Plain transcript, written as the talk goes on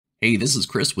Hey, this is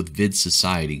Chris with Vid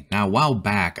Society. Now, a while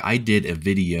back, I did a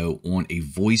video on a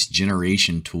voice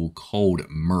generation tool called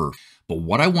Murf. But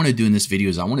what I want to do in this video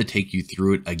is I want to take you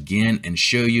through it again and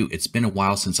show you. It's been a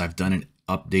while since I've done an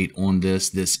update on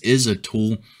this. This is a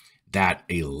tool that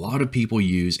a lot of people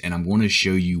use, and I'm going to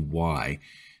show you why.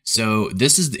 So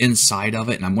this is the inside of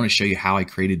it, and I'm going to show you how I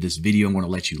created this video. I'm going to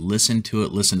let you listen to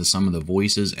it, listen to some of the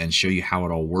voices, and show you how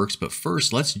it all works. But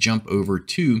first, let's jump over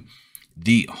to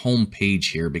the home page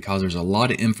here because there's a lot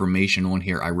of information on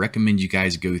here. I recommend you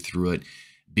guys go through it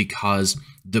because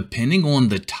depending on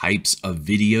the types of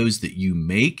videos that you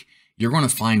make, you're going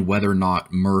to find whether or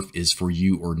not Murf is for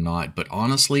you or not. But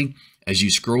honestly, as you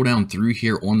scroll down through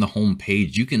here on the home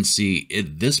page, you can see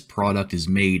this product is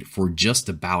made for just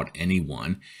about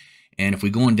anyone. And if we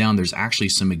go on down, there's actually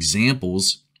some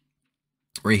examples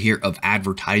right here of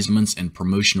advertisements and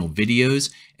promotional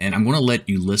videos. And I'm going to let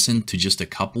you listen to just a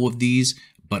couple of these.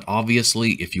 But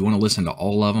obviously, if you want to listen to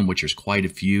all of them, which there's quite a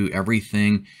few,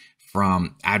 everything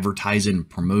from advertising and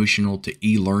promotional to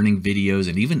e-learning videos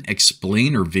and even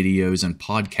explainer videos and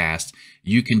podcasts,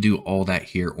 you can do all that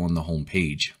here on the home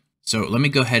page. So let me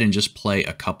go ahead and just play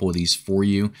a couple of these for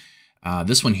you.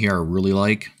 This one here I really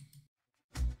like.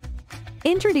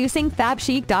 Introducing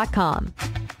FabChic.com.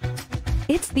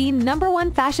 It's the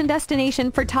 #1 fashion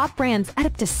destination for top brands at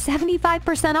up to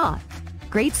 75% off.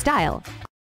 Great style.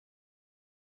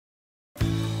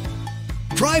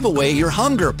 Drive away your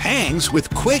hunger pangs with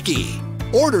Quickie.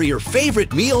 Order your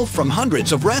favorite meal from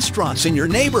hundreds of restaurants in your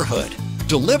neighborhood,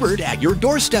 delivered at your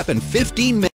doorstep in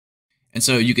 15 minutes. And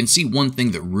so you can see one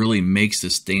thing that really makes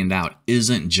this stand out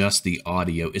isn't just the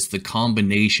audio. It's the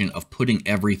combination of putting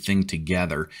everything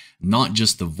together, not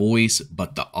just the voice,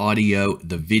 but the audio,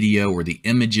 the video, or the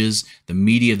images, the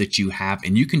media that you have.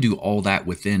 And you can do all that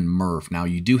within Murf. Now,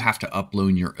 you do have to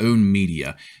upload your own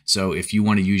media. So if you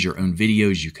want to use your own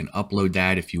videos, you can upload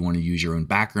that. If you want to use your own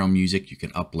background music, you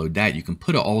can upload that. You can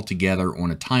put it all together on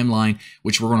a timeline,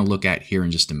 which we're going to look at here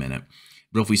in just a minute.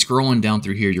 But if we scroll on down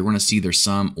through here, you're going to see there's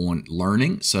some on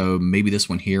learning. So maybe this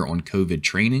one here on COVID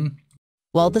training.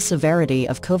 While the severity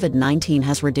of COVID-19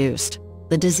 has reduced,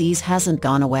 the disease hasn't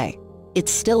gone away.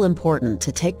 It's still important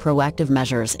to take proactive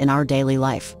measures in our daily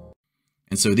life.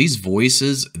 And so these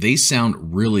voices, they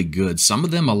sound really good. Some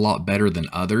of them a lot better than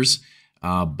others.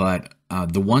 But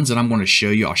the ones that I'm going to show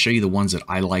you, I'll show you the ones that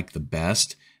I like the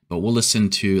best. But let's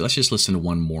just listen to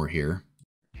one more here.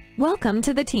 Welcome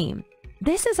to the team.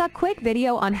 This is a quick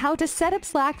video on how to set up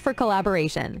Slack for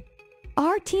collaboration.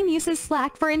 Our team uses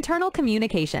Slack for internal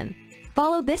communication.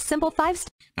 Follow this simple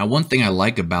 5-step. Now, one thing I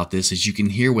like about this is you can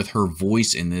hear with her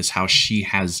voice in this how she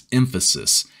has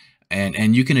emphasis.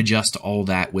 And you can adjust all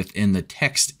that within the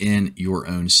text in your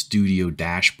own studio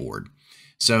dashboard.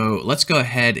 So let's go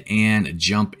ahead and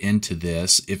jump into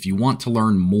this. If you want to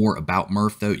learn more about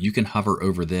Murf, though, you can hover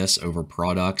over this, over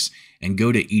products, and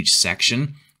go to each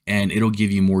section. And it'll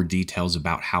give you more details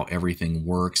about how everything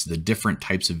works, the different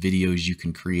types of videos you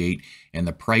can create, and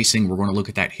the pricing. We're going to look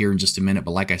at that here in just a minute.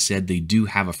 But like I said, they do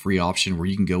have a free option where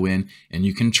you can go in and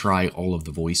you can try all of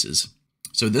the voices.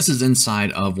 So this is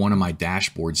inside of one of my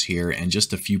dashboards here and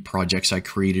just a few projects I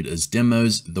created as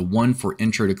demos. The one for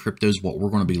Intro to Crypto is what we're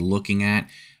going to be looking at.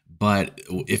 But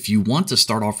if you want to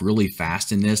start off really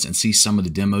fast in this and see some of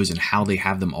the demos and how they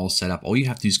have them all set up, all you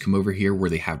have to do is come over here where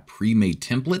they have pre-made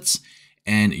templates.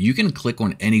 And you can click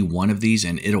on any one of these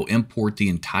and it'll import the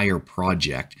entire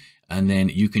project. And then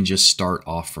you can just start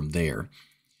off from there.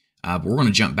 But we're going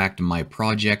to jump back to my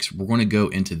projects. We're going to go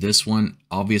into this one.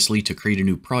 Obviously, to create a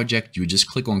new project, you would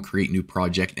just click on Create New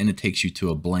Project and it takes you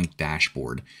to a blank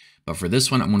dashboard. But for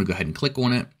this one, I'm going to go ahead and click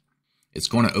on it. It's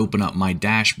going to open up my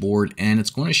dashboard and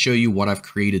it's going to show you what I've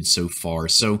created so far.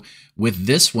 So with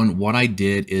this one, what I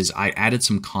did is I added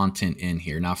some content in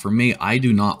here. Now for me, I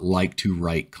do not like to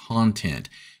write content.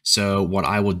 So what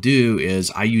I will do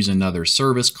is I use another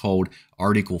service called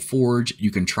Article Forge. You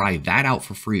can try that out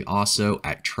for free also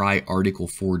at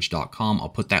tryarticleforge.com. I'll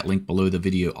put that link below the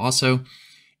video also.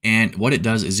 And what it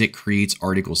does is it creates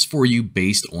articles for you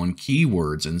based on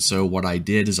keywords. And so what I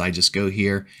did is I just go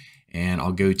here and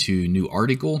I'll go to new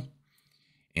article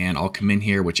and I'll come in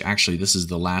here, which actually this is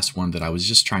the last one that I was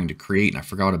just trying to create and I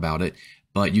forgot about it.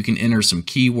 But you can enter some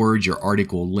keywords, your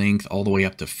article length, all the way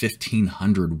up to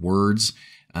 1,500 words.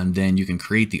 And then you can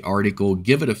create the article,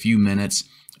 give it a few minutes,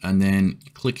 and then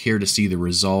click here to see the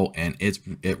result. And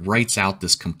it writes out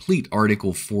this complete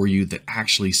article for you that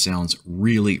actually sounds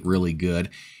really, really good.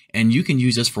 And you can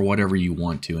use this for whatever you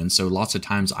want to. And so lots of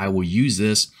times I will use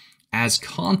this as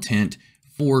content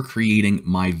for creating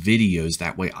my videos.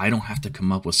 That way I don't have to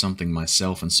come up with something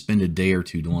myself and spend a day or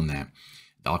two doing that.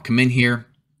 I'll come in here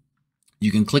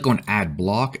You can click on add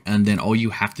block, and then all you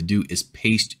have to do is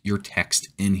paste your text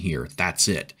in here. That's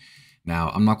it. Now,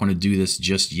 I'm not going to do this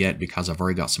just yet because I've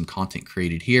already got some content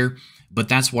created here, but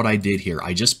that's what I did here.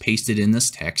 I just pasted in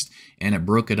this text and it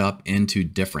broke it up into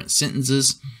different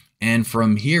sentences. And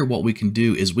from here, what we can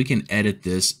do is we can edit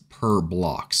this per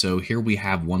block. So here we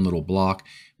have one little block.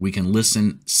 We can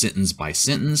listen sentence by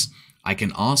sentence. I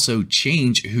can also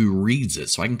change who reads it.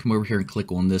 So I can come over here and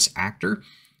click on this actor,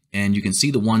 and you can see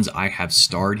the ones I have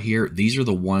starred here. These are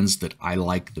the ones that I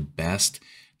like the best.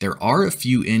 There are a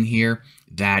few in here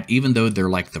that, even though they're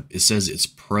like it says it's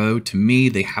pro, to me,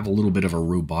 they have a little bit of a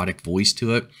robotic voice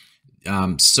to it.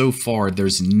 So far,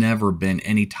 there's never been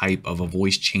any type of a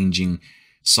voice changing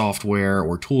software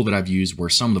or tool that I've used where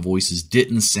some of the voices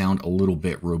didn't sound a little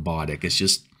bit robotic. It's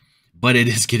just, but it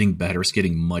is getting better. It's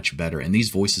getting much better. And these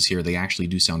voices here, they actually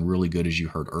do sound really good, as you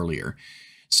heard earlier.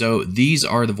 So these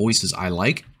are the voices I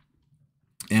like.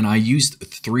 And I used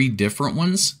 3 different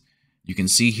ones. You can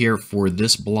see here for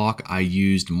this block, I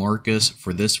used Marcus.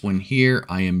 For this one here,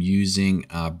 I am using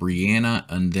Brianna.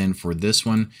 And then for this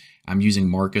one, I'm using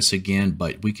Marcus again,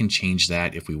 but we can change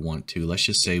that if we want to. Let's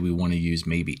just say we want to use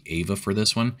maybe Ava for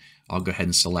this one. I'll go ahead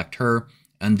and select her,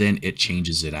 and then it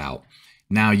changes it out.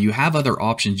 Now you have other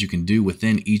options you can do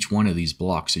within each one of these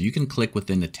blocks. So you can click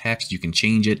within the text, you can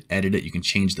change it, edit it, you can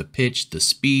change the pitch, the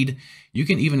speed. You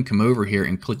can even come over here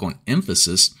and click on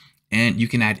emphasis, and you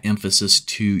can add emphasis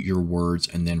to your words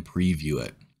and then preview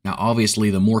it. Now, obviously,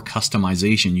 the more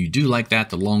customization you do like that,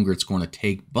 the longer it's going to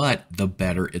take, but the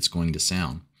better it's going to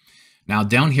sound. Now,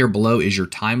 down here below is your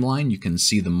timeline. You can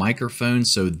see the microphone.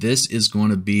 So this is going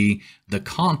to be the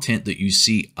content that you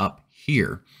see up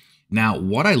here. Now,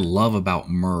 what I love about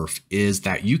Murf is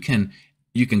that you can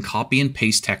copy and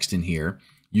paste text in here.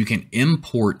 You can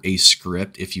import a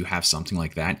script if you have something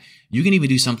like that. You can even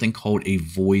do something called a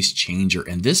voice changer.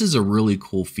 And this is a really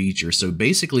cool feature. So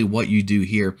basically what you do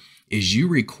here is you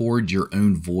record your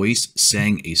own voice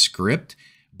saying a script,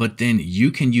 but then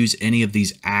you can use any of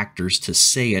these actors to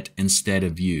say it instead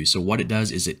of you. So what it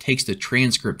does is it takes the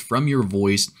transcript from your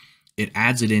voice, it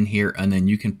adds it in here, and then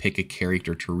you can pick a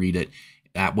character to read it.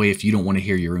 That way, if you don't want to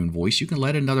hear your own voice, you can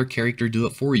let another character do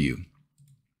it for you.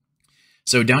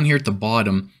 So down here at the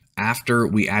bottom, after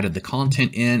we added the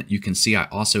content in, you can see I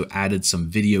also added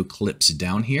some video clips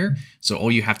down here. So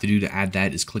all you have to do to add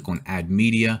that is click on Add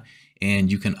Media,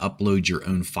 and you can upload your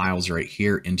own files right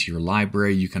here into your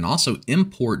library. You can also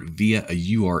import via a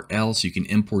URL. So you can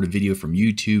import a video from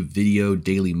YouTube, Video,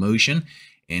 Dailymotion.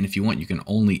 And if you want, you can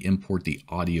only import the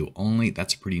audio only.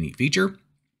 That's a pretty neat feature.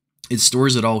 It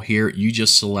stores it all here. You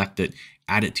just select it,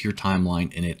 add it to your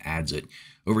timeline, and it adds it.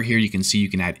 Over here, you can see you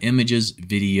can add images,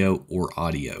 video, or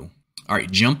audio. All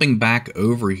right, jumping back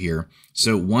over here.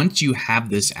 So once you have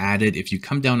this added, if you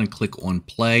come down and click on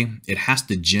play, it has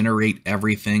to generate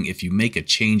everything. If you make a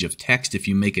change of text, if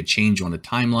you make a change on a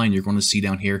timeline, you're going to see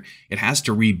down here, it has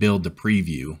to rebuild the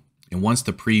preview. And once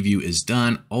the preview is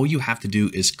done, all you have to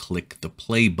do is click the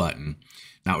play button.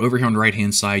 Now over here on the right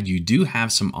hand side, you do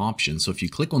have some options. So if you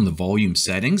click on the volume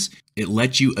settings, it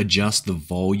lets you adjust the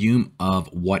volume of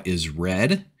what is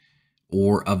read,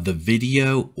 or of the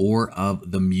video, or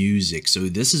of the music. So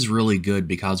this is really good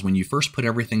because when you first put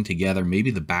everything together, maybe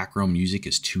the background music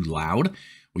is too loud.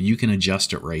 Well, you can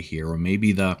adjust it right here, or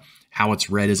maybe how it's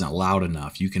read isn't loud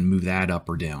enough. You can move that up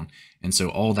or down. And so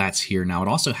all that's here. Now it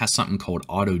also has something called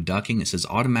auto ducking. It says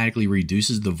automatically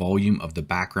reduces the volume of the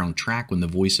background track when the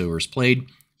voiceover is played.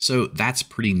 So that's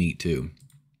pretty neat too.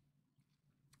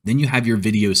 Then you have your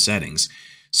video settings.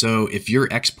 So if you're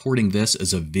exporting this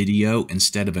as a video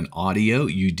instead of an audio,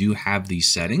 you do have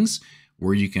these settings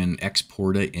where you can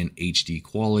export it in HD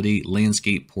quality,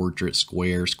 landscape, portrait,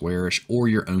 square, squarish, or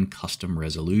your own custom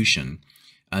resolution.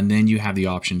 And then you have the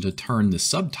option to turn the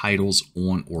subtitles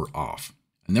on or off.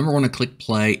 And then we're going to click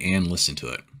play and listen to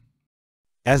it.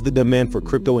 As the demand for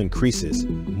crypto increases,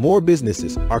 more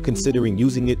businesses are considering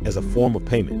using it as a form of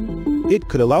payment. It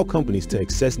could allow companies to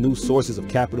access new sources of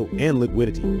capital and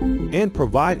liquidity, and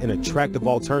provide an attractive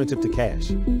alternative to cash.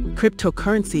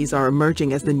 Cryptocurrencies are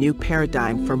emerging as the new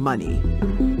paradigm for money.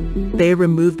 They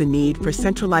remove the need for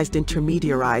centralized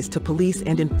intermediaries to police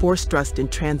and enforce trust in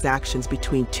transactions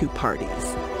between two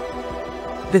parties.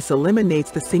 This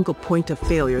eliminates the single point of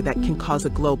failure that can cause a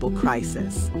global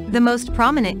crisis. The most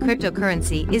prominent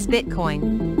cryptocurrency is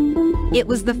Bitcoin. It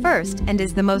was the first and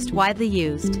is the most widely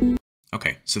used.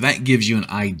 Okay, so that gives you an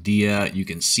idea. You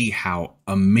can see how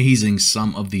amazing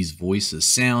some of these voices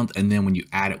sound. And then when you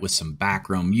add it with some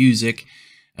background music,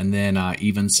 and then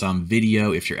even some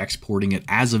video, if you're exporting it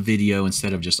as a video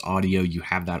instead of just audio, you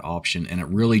have that option. And it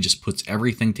really just puts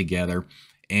everything together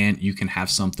and you can have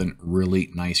something really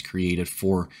nice created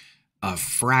for a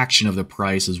fraction of the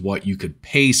price is what you could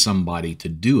pay somebody to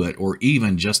do it, or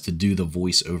even just to do the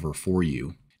voiceover for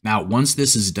you. Now, once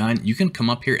this is done, you can come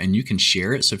up here and you can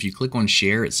share it. So if you click on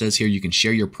share, it says here you can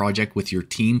share your project with your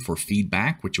team for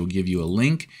feedback, which will give you a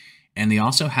link. And they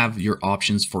also have your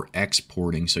options for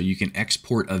exporting. So you can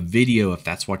export a video if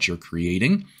that's what you're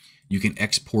creating. You can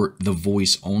export the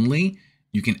voice only.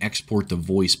 You can export the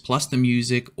voice plus the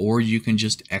music, or you can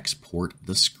just export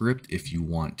the script if you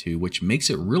want to, which makes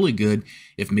it really good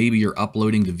if maybe you're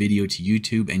uploading the video to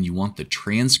YouTube and you want the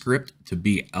transcript to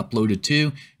be uploaded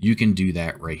to, you can do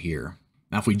that right here.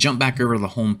 Now, if we jump back over to the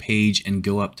home page and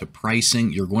go up to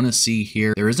pricing, you're going to see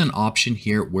here, there is an option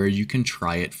here where you can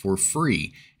try it for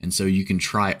free. And so you can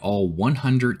try all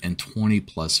 120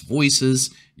 plus voices.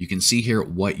 You can see here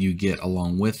what you get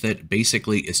along with it.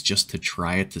 Basically, it's just to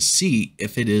try it to see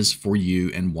if it is for you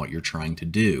and what you're trying to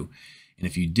do. And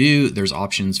if you do, there's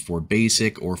options for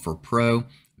basic or for pro.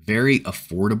 Very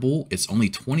affordable. It's only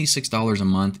 $26 a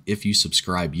month if you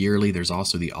subscribe yearly. There's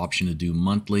also the option to do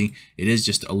monthly. It is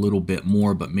just a little bit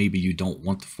more, but maybe you don't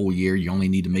want the full year. You only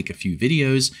need to make a few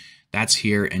videos. That's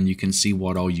here, and you can see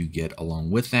what all you get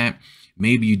along with that.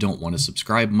 Maybe you don't want to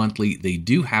subscribe monthly. They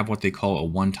do have what they call a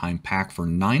one-time pack for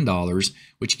 $9,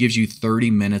 which gives you 30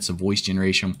 minutes of voice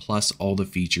generation plus all the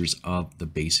features of the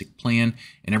basic plan,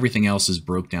 and everything else is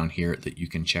broke down here that you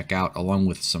can check out, along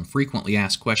with some frequently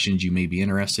asked questions you may be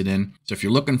interested in. So if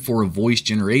you're looking for a voice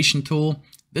generation tool,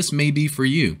 this may be for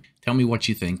you. Tell me what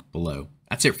you think below.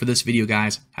 That's it for this video,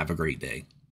 guys. Have a great day.